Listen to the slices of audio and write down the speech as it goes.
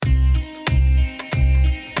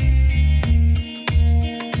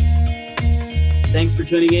Thanks for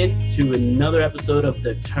tuning in to another episode of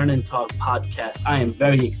the Turn and Talk podcast. I am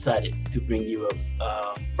very excited to bring you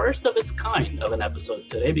a first of its kind of an episode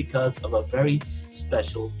today because of a very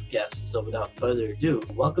special guest. So without further ado,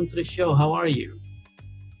 welcome to the show. How are you?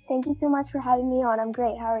 Thank you so much for having me on. I'm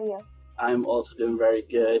great. How are you? I'm also doing very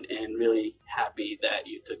good and really happy that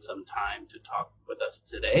you took some time to talk with us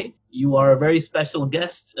today. You are a very special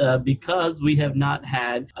guest because we have not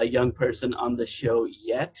had a young person on the show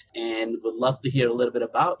yet and would love to hear a little bit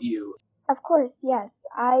about you. Of course, yes.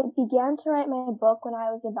 I began to write my book when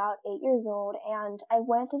I was about 8 years old, and I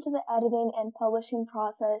went into the editing and publishing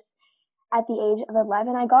process at the age of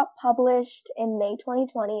 11. I got published in May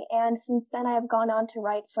 2020, and since then I have gone on to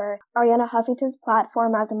write for Arianna Huffington's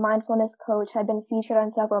platform as a mindfulness coach. I've been featured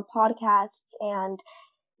on several podcasts and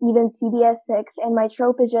even CBS 6, and my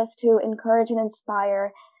trope is just to encourage and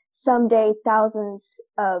inspire someday thousands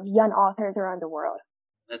of young authors around the world.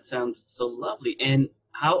 That sounds so lovely. And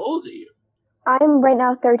how old are you? I'm right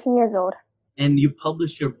now 13 years old. And you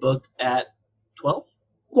published your book at 12?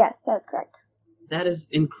 Yes, that's correct. That is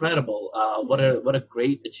incredible. What a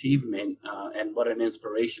great achievement and what an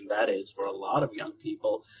inspiration that is for a lot of young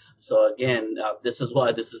people. So again, this is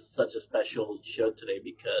why this is such a special show today,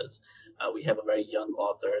 because we have a very young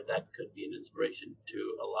author that could be an inspiration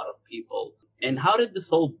to a lot of people. And how did this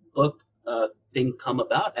whole book thing come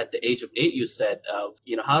about at the age of 8, you said?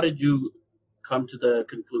 How did you come to the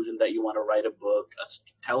conclusion that you want to write a book,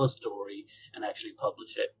 tell a story, and actually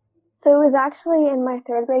publish it? So it was actually in my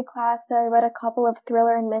 3rd grade class that I read a couple of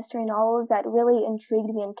thriller and mystery novels that really intrigued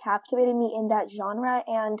me and captivated me in that genre.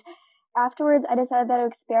 And afterwards, I decided that I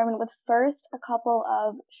would experiment with first a couple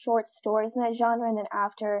of short stories in that genre, and then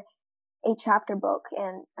after a chapter book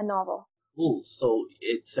and a novel. Cool. So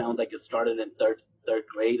it sounds like it started in third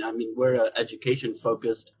grade. I mean, we're an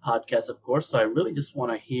education-focused podcast, of course, so I really just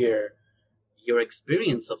want to hear your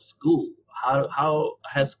experience of school. How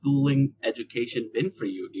has schooling education been for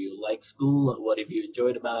you? Do you like school? What have you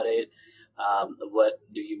enjoyed about it? What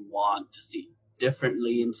do you want to see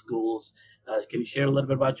differently in schools? Can you share a little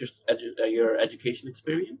bit about your education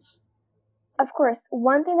experience? Of course,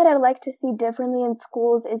 one thing that I'd like to see differently in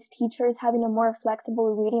schools is teachers having a more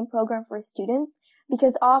flexible reading program for students,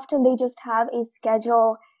 because often they just have a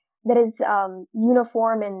schedule that is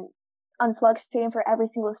uniform and unfluctuating for every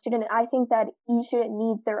single student. And I think that each student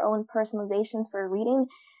needs their own personalizations for reading,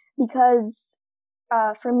 because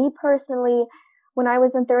for me personally, when I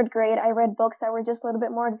was in 3rd grade, I read books that were just a little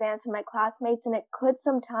bit more advanced than my classmates, and it could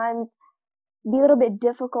sometimes be a little bit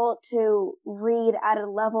difficult to read at a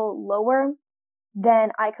level lower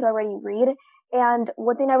than I could already read. And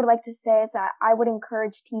one thing I would like to say is that I would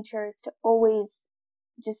encourage teachers to always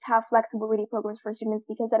just have flexible reading programs for students,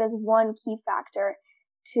 because that is one key factor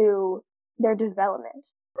to their development.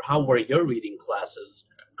 How were your reading classes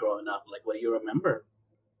growing up? Like, what do you remember?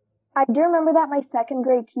 I do remember that my 2nd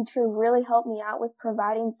grade teacher really helped me out with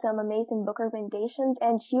providing some amazing book recommendations,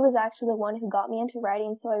 and she was actually the one who got me into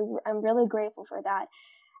writing, so I'm really grateful for that.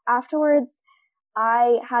 Afterwards,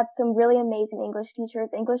 I had some really amazing English teachers.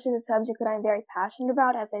 English is a subject that I'm very passionate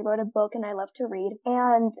about, as I wrote a book and I love to read.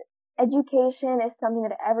 And education is something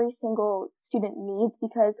that every single student needs,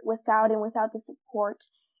 because without the support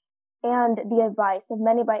and the advice of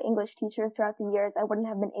many of my English teachers throughout the years, I wouldn't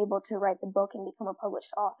have been able to write the book and become a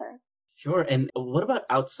published author. Sure. And what about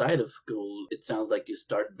outside of school? It sounds like you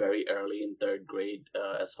started very early in 3rd grade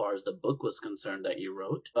as far as the book was concerned that you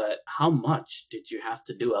wrote. But how much did you have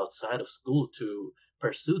to do outside of school to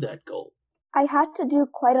pursue that goal? I had to do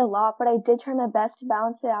quite a lot, but I did try my best to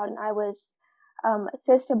balance it out, and I was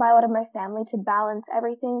assisted by a lot of my family to balance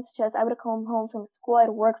everything, such as I would come home from school, I'd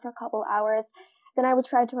work for a couple hours, then I would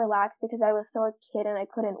try to relax because I was still a kid and I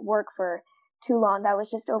couldn't work for too long. That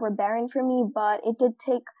was just overbearing for me, but it did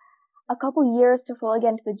take a couple years to fully get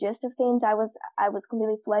into the gist of things. I was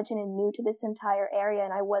completely fledgling and new to this entire area,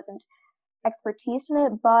 and I wasn't expertise in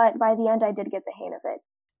it, but by the end I did get the hang of it.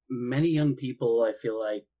 Many young people, I feel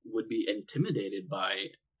like, would be intimidated by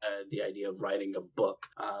the idea of writing a book.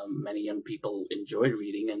 Many young people enjoy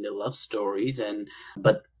reading and they love stories,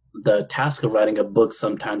 but the task of writing a book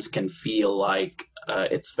sometimes can feel like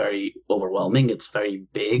it's very overwhelming. It's very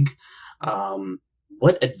big.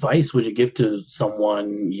 What advice would you give to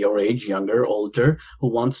someone your age, younger, older,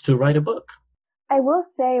 who wants to write a book? I will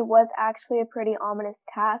say it was actually a pretty ominous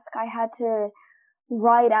task. I had to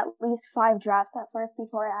write at least 5 drafts at first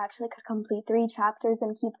before I actually could complete 3 chapters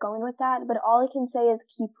and keep going with that. But all I can say is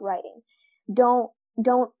keep writing. Don't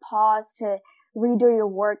pause to redo your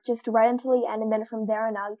work. Just write until the end, and then from there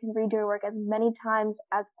on out, you can redo your work as many times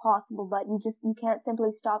as possible. But you can't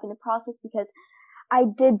simply stop in the process, because I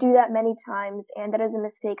did do that many times, and that is a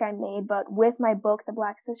mistake I made. But with my book, The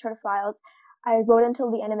Black Sisterhood Files, I wrote until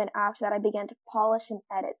the end, and then after that, I began to polish and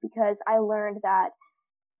edit because I learned that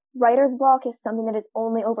writer's block is something that is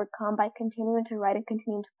only overcome by continuing to write and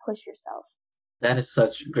continuing to push yourself. That is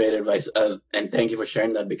such great advice, and thank you for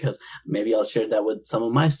sharing that because maybe I'll share that with some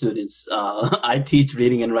of my students. I teach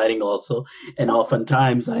reading and writing also, and Oh,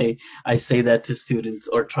 oftentimes I say that to students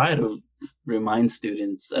or try to remind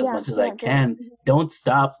students as yeah, much as I yeah, good. can. Don't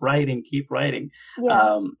stop writing, keep writing.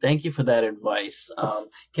 Yeah, Thank you for that advice.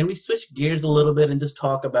 Can we switch gears a little bit and just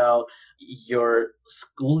talk about your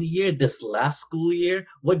school year, this last school year?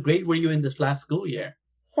 What grade were you in this last school year,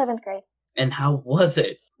 seventh grade. and how was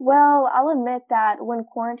it? Well, I'll admit that when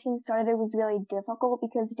quarantine started, it was really difficult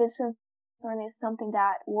because distance learning is something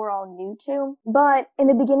that we're all new to. But in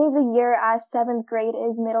the beginning of the year, as seventh grade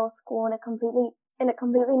is middle school in a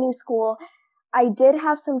completely new school, I did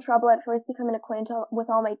have some trouble at first becoming acquainted with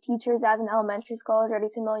all my teachers. As an elementary school, I was already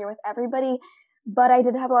familiar with everybody. But I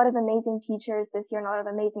did have a lot of amazing teachers this year and a lot of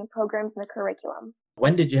amazing programs in the curriculum.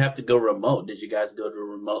 When did you have to go remote? Did you guys go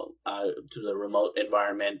to the remote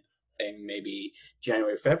environment in maybe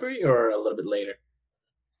January, February, or a little bit later?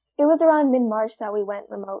 It was around mid-March that we went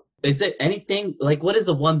remote. Is there anything like what is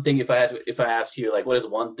the one thing if I ask you like what is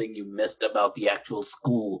one thing you missed about the actual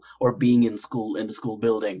school or being in school in the school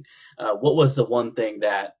building? What was the one thing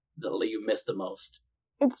that you missed the most?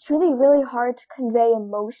 It's truly really hard to convey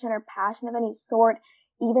emotion or passion of any sort,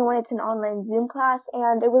 even when it's an online Zoom class.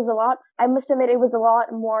 And I must admit, it was a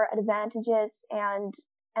lot more advantageous and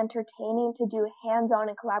entertaining to do hands-on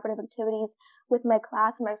and collaborative activities with my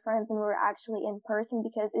class and my friends when we were actually in person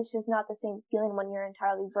because it's just not the same feeling when you're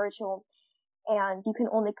entirely virtual and you can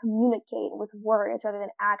only communicate with words rather than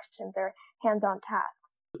actions or hands-on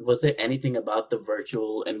tasks. Was there anything about the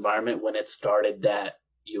virtual environment when it started that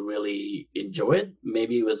you really enjoyed?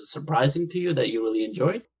 Maybe it was surprising to you that you really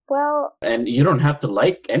enjoyed? Well, And you don't have to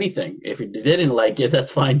like anything. If you didn't like it,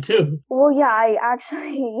 that's fine too. yeah,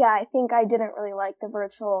 I think I didn't really like the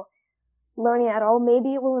virtual learning at all.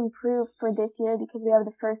 Maybe it will improve for this year because we have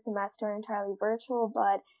the first semester entirely virtual,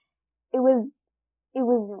 but it was it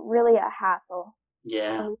was really a hassle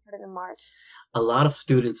Yeah, when we started in March. a lot of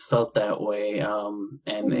students felt that way, and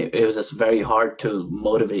Mhm. it was just very hard to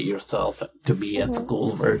motivate yourself to be at Mhm. school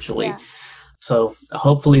virtually. Yeah. So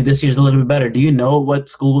hopefully this year's a little bit better. Do you know what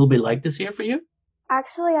school will be like this year for you?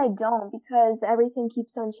 Actually, I don't because everything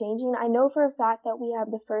keeps on changing. I know for a fact that we have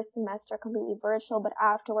the first semester completely virtual, but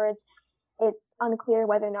afterwards it's unclear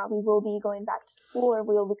whether or not we will be going back to school or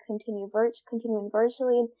we will be continuing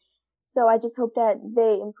virtually. So I just hope that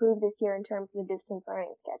they improve this year in terms of the distance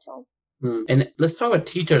learning schedule. And let's talk about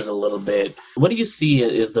teachers a little bit. What do you see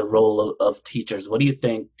is the role of teachers? What do you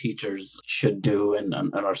think teachers should do and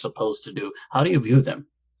are supposed to do? How do you view them?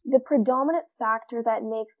 The predominant factor that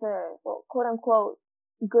makes a, well, quote unquote,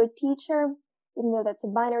 good teacher, even though that's a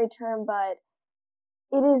binary term, but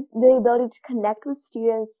it is the ability to connect with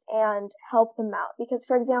students and help them out. Because,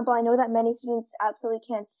 for example, I know that many students absolutely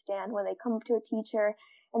can't stand when they come up to a teacher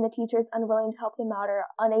and the teacher is unwilling to help them out or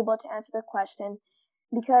unable to answer their question.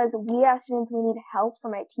 Because we as students, we need help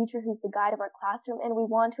from our teacher who's the guide of our classroom, and we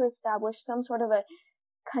want to establish some sort of a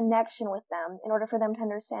connection with them in order for them to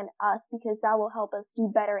understand us because that will help us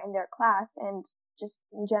do better in their class and just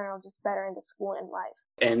in general, just better in the school and life.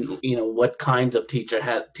 And what kinds of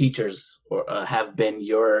teachers or have been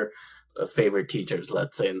your favorite teachers?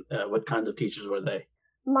 Let's say, what kinds of teachers were they?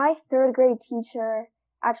 My third grade teacher,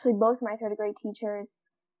 actually both my third grade teachers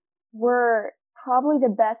were probably the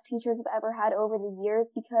best teachers I've ever had over the years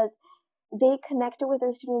because they connected with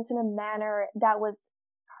their students in a manner that was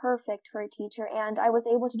perfect for a teacher. And I was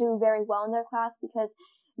able to do very well in their class because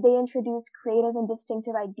they introduced creative and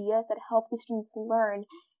distinctive ideas that helped the students learn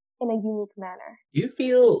in a unique manner. Do you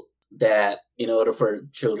feel that in order for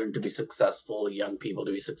children to be successful, young people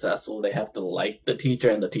to be successful, they have to like the teacher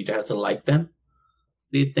and the teacher has to like them?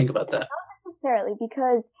 What do you think about that? Not necessarily,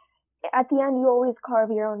 because at the end you always carve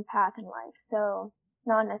your own path in life. So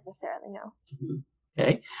not necessarily, no.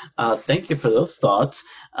 Okay. Thank you for those thoughts.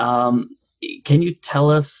 Can you tell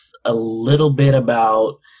us a little bit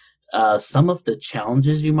about some of the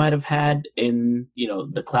challenges you might have had in,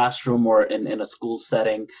 the classroom or in a school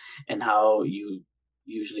setting, and how you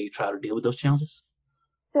usually try to deal with those challenges?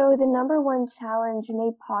 So the number one challenge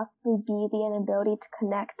may possibly be the inability to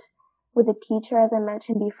connect with a teacher, as I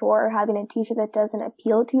mentioned before, having a teacher that doesn't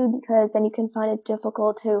appeal to you because then you can find it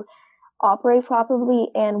difficult to operate properly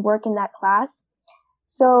and work in that class.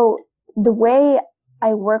 So the way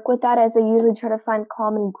I work with that is I usually try to find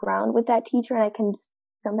common ground with that teacher, and I can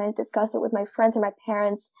sometimes discuss it with my friends or my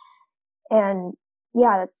parents and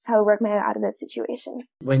yeah, that's how I work my way out of this situation.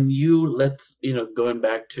 When you going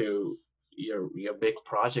back to your big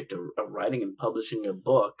project of writing and publishing a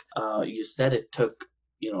book, you said it took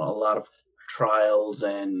a lot of trials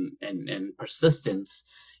and persistence.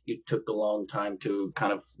 You took a long time to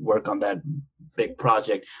kind of work on that big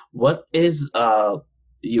project. What is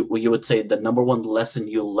you would say the number one lesson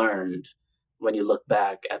you learned when you look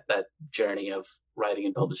back at that journey of writing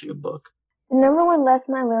and publishing a book? The number one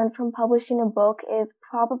lesson I learned from publishing a book is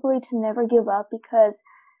probably to never give up, because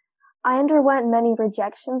I underwent many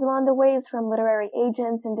rejections along the ways from literary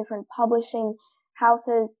agents and different publishing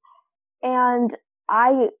houses, and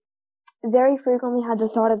I very frequently had the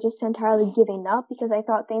thought of just entirely giving up because I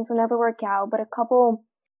thought things would never work out. But a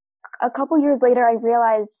couple years later, I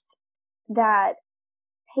realized that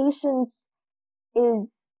patience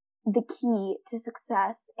is the key to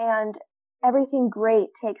success, and everything great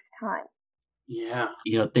takes time. Yeah,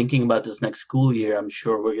 thinking about this next school year, I'm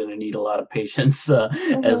sure we're going to need a lot of patience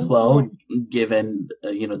as well, Yeah. given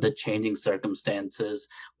the changing circumstances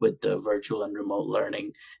with the virtual and remote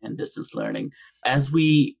learning and distance learning. As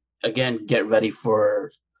we again get ready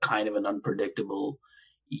for kind of an unpredictable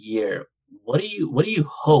year, what do you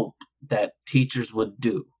hope that teachers would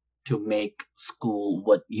do to make school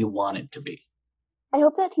what you want it to be? I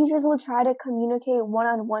hope that teachers will try to communicate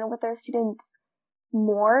one-on-one with their students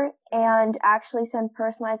more and actually send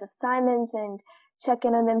personalized assignments and check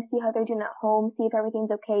in on them, see how they're doing at home, see if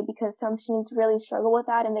everything's okay, because some students really struggle with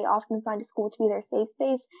that and they often find a school to be their safe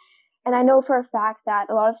space. And I know for a fact that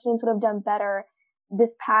a lot of students would have done better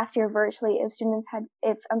this past year virtually if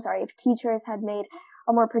teachers had made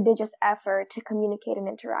a more prodigious effort to communicate and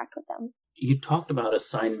interact with them. You talked about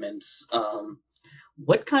assignments.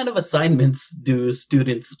 What kind of assignments do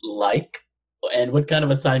students like, and what kind of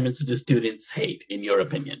assignments do students hate, in your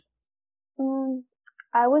opinion? Mm,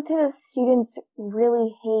 I would say that students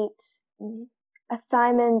really hate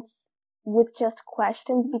assignments with just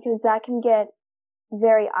questions, because that can get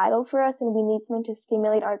very idle for us and we need something to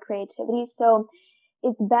stimulate our creativity. So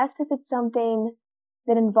it's best if it's something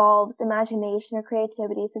that involves imagination or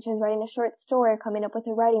creativity, such as writing a short story or coming up with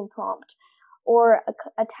a writing prompt, or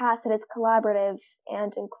a task that is collaborative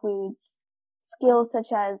and includes skills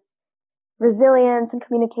such as resilience and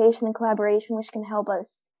communication and collaboration, which can help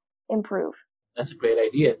us improve. That's a great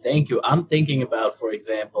idea. Thank you. I'm thinking about, for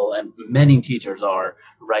example, and many teachers are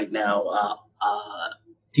right now.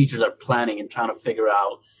 Teachers are planning and trying to figure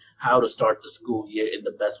out how to start the school year in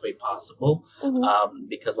the best way possible, Mm-hmm.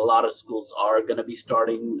 because a lot of schools are going to be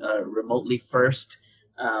starting remotely first.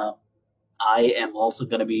 Uh, I am also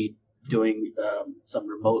going to be doing some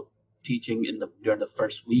remote teaching during the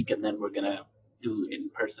first week, and then we're going to do in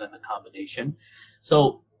person and a combination.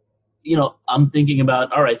 So I'm thinking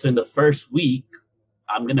about, all right, so in the first week,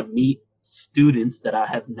 I'm going to meet students that I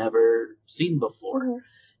have never seen before.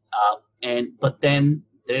 Mm-hmm. But then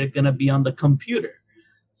they're going to be on the computer.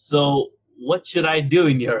 So what should I do,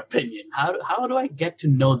 in your opinion? How do I get to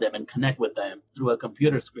know them and connect with them through a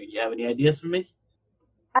computer screen? You have any ideas for me?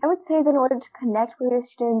 I would say that in order to connect with your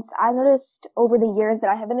students, I've noticed over the years that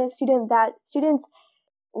I have been a student that students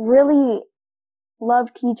really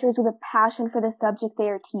love teachers with a passion for the subject they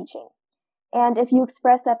are teaching. And if you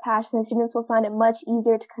express that passion, the students will find it much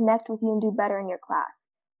easier to connect with you and do better in your class.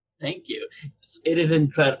 Thank you. It is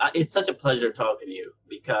incredible. It's such a pleasure talking to you,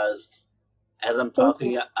 because as I'm Thank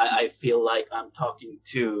talking, you. I feel like I'm talking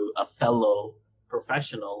to a fellow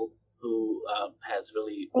professional who has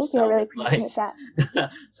really Thank you. I sound really appreciate advice.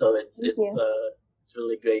 that. So it's Thank it's you. uh, it's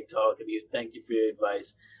really great talking to you. Thank you for your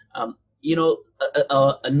advice.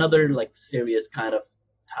 Another like serious kind of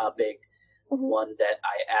topic, Mm-hmm. one that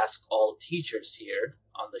I ask all teachers here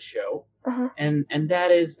on the show, Uh-huh. and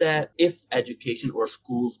that is that if education or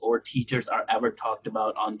schools or teachers are ever talked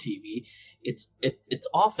about on TV, it's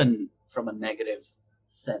often from a negative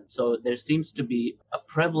sense. So there seems to be a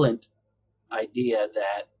prevalent idea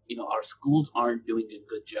that our schools aren't doing a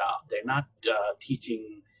good job. They're not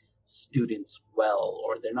teaching students well,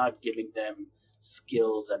 or they're not giving them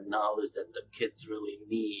skills and knowledge that the kids really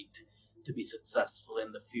need to be successful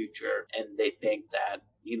in the future. And they think that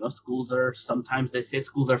schools are, sometimes they say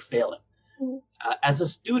schools are failing. Mm-hmm. As a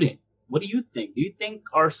student, what do you think? Do you think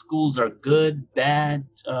our schools are good, bad?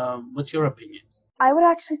 What's your opinion? I would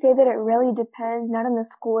actually say that it really depends not on the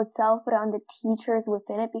school itself, but on the teachers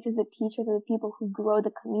within it, because the teachers are the people who grow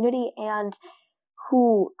the community and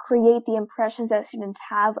who create the impressions that students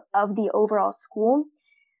have of the overall school.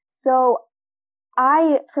 So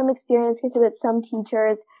I, from experience, consider that some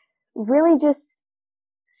teachers really just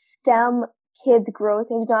stem kids' growth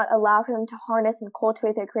and do not allow for them to harness and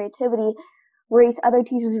cultivate their creativity, whereas other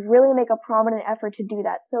teachers really make a prominent effort to do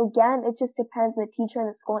that. So again, it just depends on the teacher and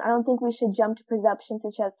the school. And I don't think we should jump to presumptions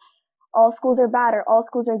such as all schools are bad or all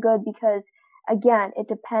schools are good, because again, it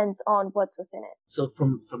depends on what's within it. So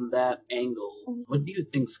from that angle, what do you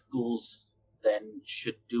think schools then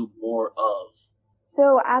should do more of?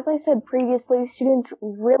 So as I said previously, students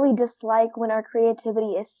really dislike when our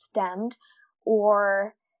creativity is stemmed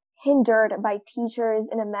or hindered by teachers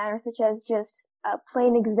in a manner such as just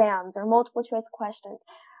plain exams or multiple choice questions,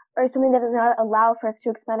 or something that does not allow for us to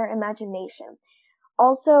expand our imagination.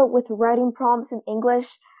 Also, with writing prompts in English,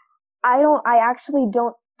 I actually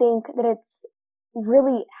don't think that it's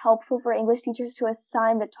really helpful for English teachers to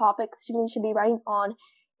assign the topic students should be writing on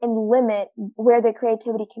and limit where their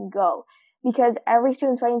creativity can go, because every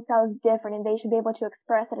student's writing style is different and they should be able to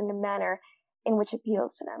express it in a manner in which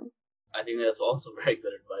appeals to them. I think that's also very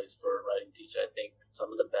good advice for a writing teacher. I think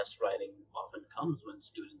some of the best writing often comes when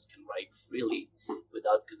students can write freely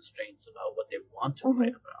without constraints about what they want to write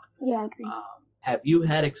about. Yeah, I agree. Have you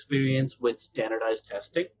had experience with standardized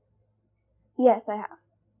testing? Yes, I have.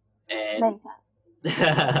 And many times.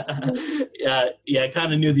 yeah, I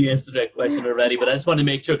kind of knew the answer to that question already, but I just want to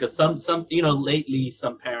make sure, because some lately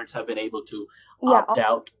some parents have been able to opt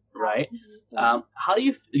out, right? How do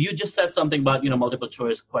you just said something about multiple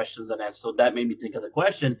choice questions and answers, so that made me think of the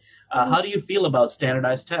question. How do you feel about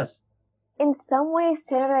standardized tests? In some ways,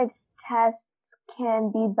 standardized tests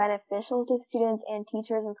can be beneficial to students and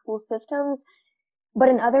teachers and school systems, but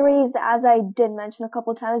in other ways, as I did mention a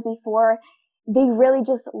couple times before, they really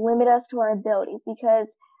just limit us to our abilities, because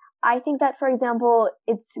I think that, for example,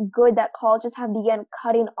 it's good that colleges have begun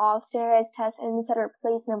cutting off standardized tests and instead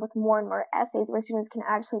replacing them with more and more essays where students can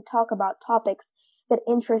actually talk about topics that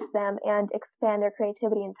interest them and expand their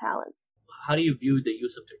creativity and talents. How do you view the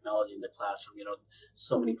use of technology in the classroom?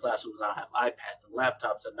 So many classrooms now have iPads and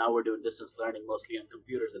laptops, and now we're doing distance learning mostly on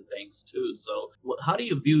computers and things too. So how do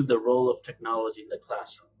you view the role of technology in the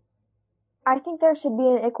classroom? I think there should be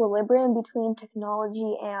an equilibrium between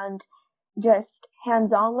technology and just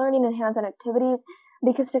hands-on learning and hands-on activities,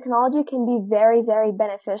 because technology can be very, very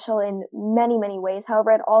beneficial in many, many ways. However,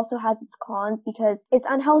 it also has its cons, because it's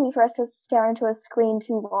unhealthy for us to stare into a screen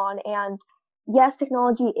too long. And yes,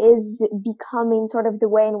 technology is becoming sort of the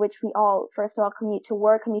way in which we all, first of all, commute to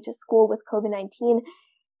work, commute to school with COVID-19,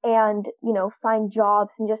 and, find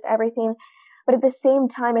jobs and just everything. But at the same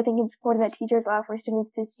time, I think it's important that teachers allow for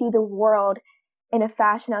students to see the world in a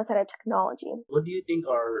fashion outside of technology. What do you think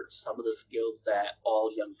are some of the skills that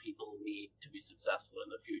all young people need to be successful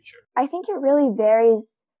in the future? I think it really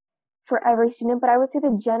varies for every student, but I would say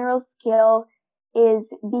the general skill is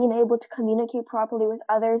being able to communicate properly with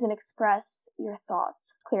others and express your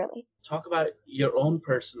thoughts clearly. Talk about your own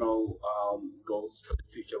personal goals for the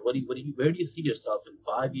future. Where do you see yourself in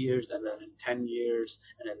 5 years, and then in 10 years,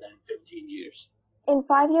 and then in 15 years? In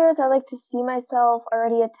 5 years, I like to see myself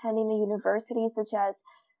already attending a university, such as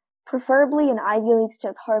preferably an Ivy League, such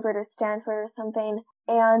as Harvard or Stanford or something.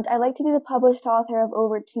 And I'd like to be the published author of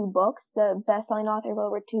over 2 books, the best-selling author of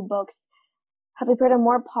over 2 books, have appeared on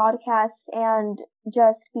more podcasts, and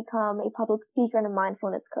just become a public speaker and a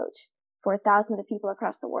mindfulness coach for thousands of people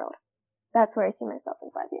across the world. That's where I see myself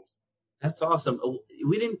in 5 years. That's awesome.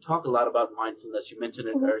 We didn't talk a lot about mindfulness. You mentioned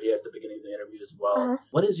it earlier at the beginning of the interview as well.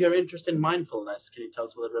 What is your interest in mindfulness? Can you tell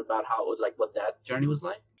us a little bit about what that journey was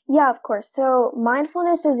like? Yeah, of course. So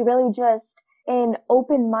mindfulness is really just an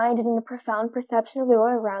open-minded and a profound perception of the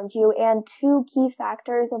world around you. And 2 key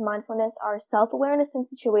factors of mindfulness are self-awareness and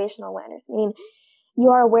situational awareness, meaning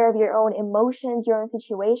you are aware of your own emotions, your own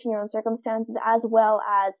situation, your own circumstances, as well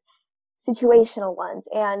as situational ones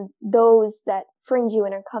and those that fringe you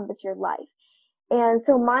and encompass your life. And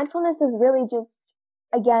so mindfulness is really just,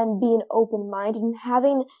 again, being open-minded and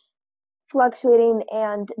having fluctuating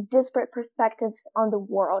and disparate perspectives on the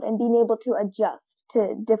world and being able to adjust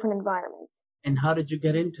to different environments. And how did you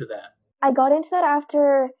get into that? I got into that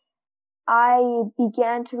after I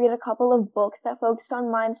began to read a couple of books that focused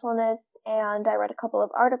on mindfulness, and I read a couple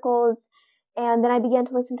of articles, and then I began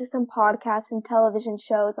to listen to some podcasts and television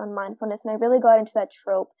shows on mindfulness, and I really got into that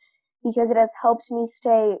trope because it has helped me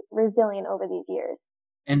stay resilient over these years.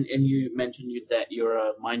 And you mentioned that you're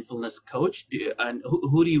a mindfulness coach.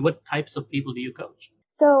 What types of people do you coach?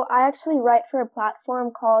 So I actually write for a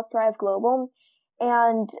platform called Thrive Global,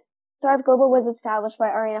 and Thrive Global was established by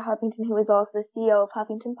Arianna Huffington, who is also the CEO of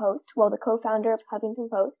Huffington Post, the co-founder of Huffington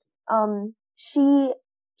Post.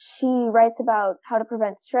 She writes about how to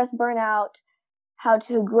prevent stress burnout, how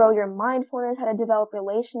to grow your mindfulness, how to develop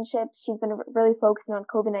relationships. She's been really focusing on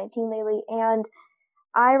COVID-19 lately, and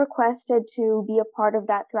I requested to be a part of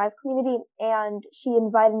that Thrive community, and she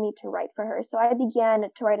invited me to write for her. So I began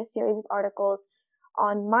to write a series of articles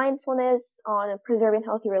on mindfulness, on preserving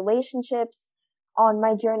healthy relationships, on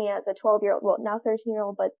my journey as a 12-year-old, well, now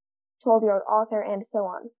 13-year-old, but 12-year-old author, and so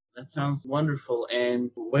on. That sounds wonderful.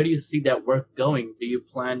 And where do you see that work going? Do you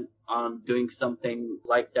plan on doing something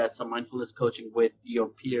like that, some mindfulness coaching with your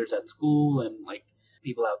peers at school and like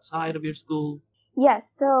people outside of your school? Yes,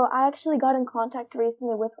 so I actually got in contact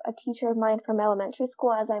recently with a teacher of mine from elementary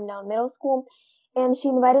school, as I'm now in middle school, and she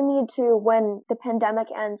invited me to, when the pandemic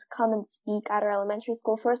ends, come and speak at her elementary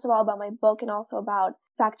school, first of all about my book and also about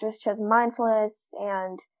factors such as mindfulness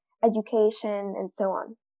and education and so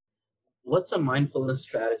on. What's a mindfulness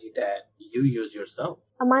strategy that you use yourself?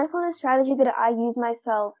 A mindfulness strategy that I use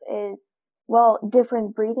myself is, well,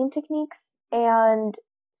 different breathing techniques and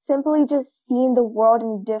simply just seeing the world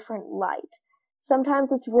in a different light.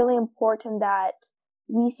 Sometimes it's really important that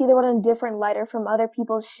we see the world in a different light or from other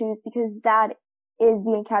people's shoes, because that is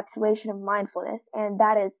the encapsulation of mindfulness, and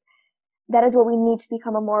that is what we need to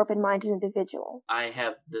become a more open-minded individual. I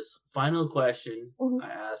have this final question. Mm-hmm.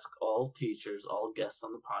 I ask all teachers, all guests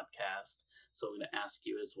on the podcast, so I'm going to ask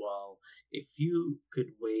you as well. If you could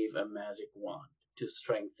wave a magic wand to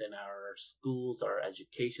strengthen our schools, our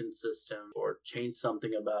education system, or change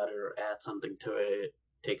something about it, or add something to it,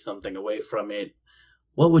 take something away from it,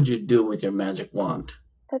 what would you do with your magic wand?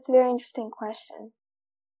 That's a very interesting question.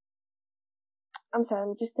 I'm sorry, let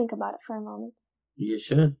me just think about it for a moment. You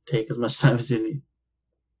should take as much time as you need.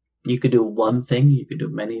 You could do one thing, you could do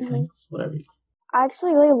many things, whatever you. I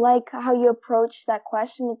actually really like how you approach that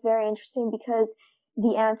question. It's very interesting because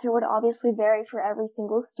the answer would obviously vary for every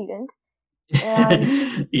single student.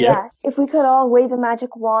 And yeah, if we could all wave a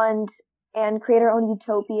magic wand and create our own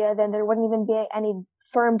utopia, then there wouldn't even be any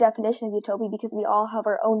firm definition of utopia, because we all have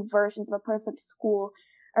our own versions of a perfect school,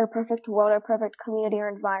 or a perfect world, or a perfect community or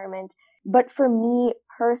environment. But for me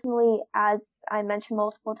personally, as I mentioned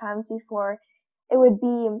multiple times before, it would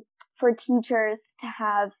be for teachers to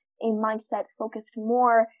have a mindset focused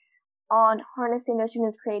more on harnessing their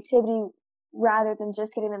students' creativity rather than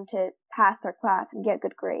just getting them to pass their class and get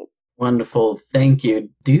good grades. Wonderful. Thank you.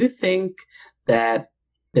 Do you think that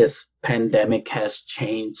this pandemic has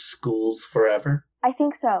changed schools forever? I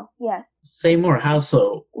think so, yes. Say more. How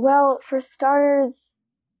so? Well, for starters,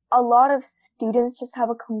 a lot of students just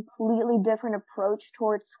have a completely different approach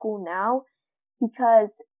towards school now,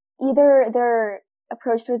 because either their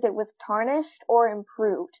approach towards it was tarnished or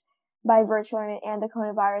improved by virtual learning and the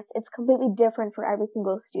coronavirus. It's completely different for every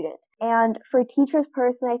single student. And for teachers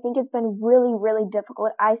personally, I think it's been really, really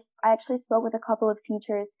difficult. I actually spoke with a couple of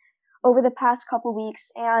teachers over the past couple weeks,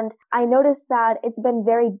 and I noticed that it's been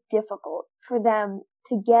very difficult for them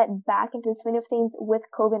to get back into the swing of things with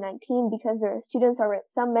COVID-19, because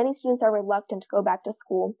many students are reluctant to go back to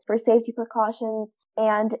school for safety precautions,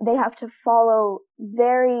 and they have to follow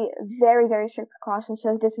very, very, very strict precautions,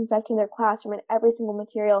 such as disinfecting their classroom and every single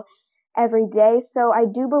material every day. So I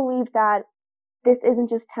do believe that this isn't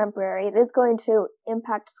just temporary. It is going to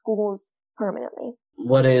impact schools permanently.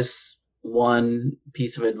 What is one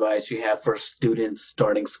piece of advice you have for students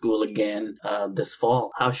starting school again this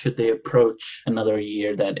fall? How should they approach another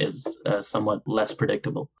year that is somewhat less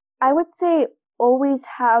predictable? I would say always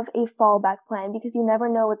have a fallback plan, because you never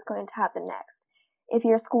know what's going to happen next. If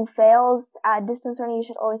your school fails at distance learning, you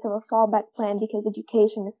should always have a fallback plan, because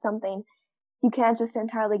education is something you can't just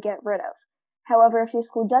entirely get rid of. However, if your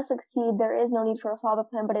school does succeed, there is no need for a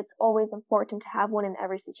fallback plan, but it's always important to have one in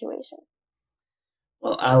every situation.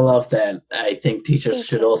 Well, I love that. I think teachers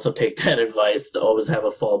should also take that advice to always have a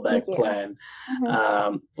fallback plan.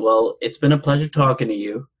 Well, it's been a pleasure talking to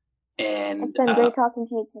you. And it's been great talking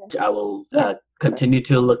to you too. I will continue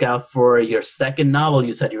to look out for your second novel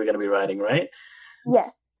you said you were going to be writing, right? Yes.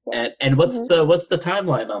 And what's the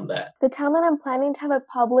timeline on that? The timeline, I'm planning to have it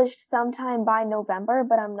published sometime by November,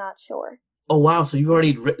 but I'm not sure. Oh, wow. So you've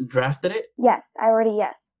already drafted it? Yes.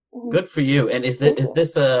 Good for you. And is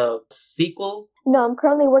this a sequel? No, I'm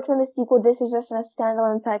currently working on the sequel. This is just a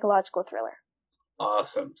standalone psychological thriller.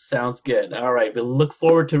 Awesome. Sounds good. All right. We look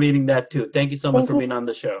forward to reading that too. Thank you so much for being on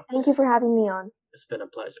the show. Thank you for having me on. It's been a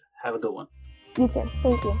pleasure. Have a good one. You too.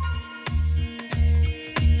 Thank you.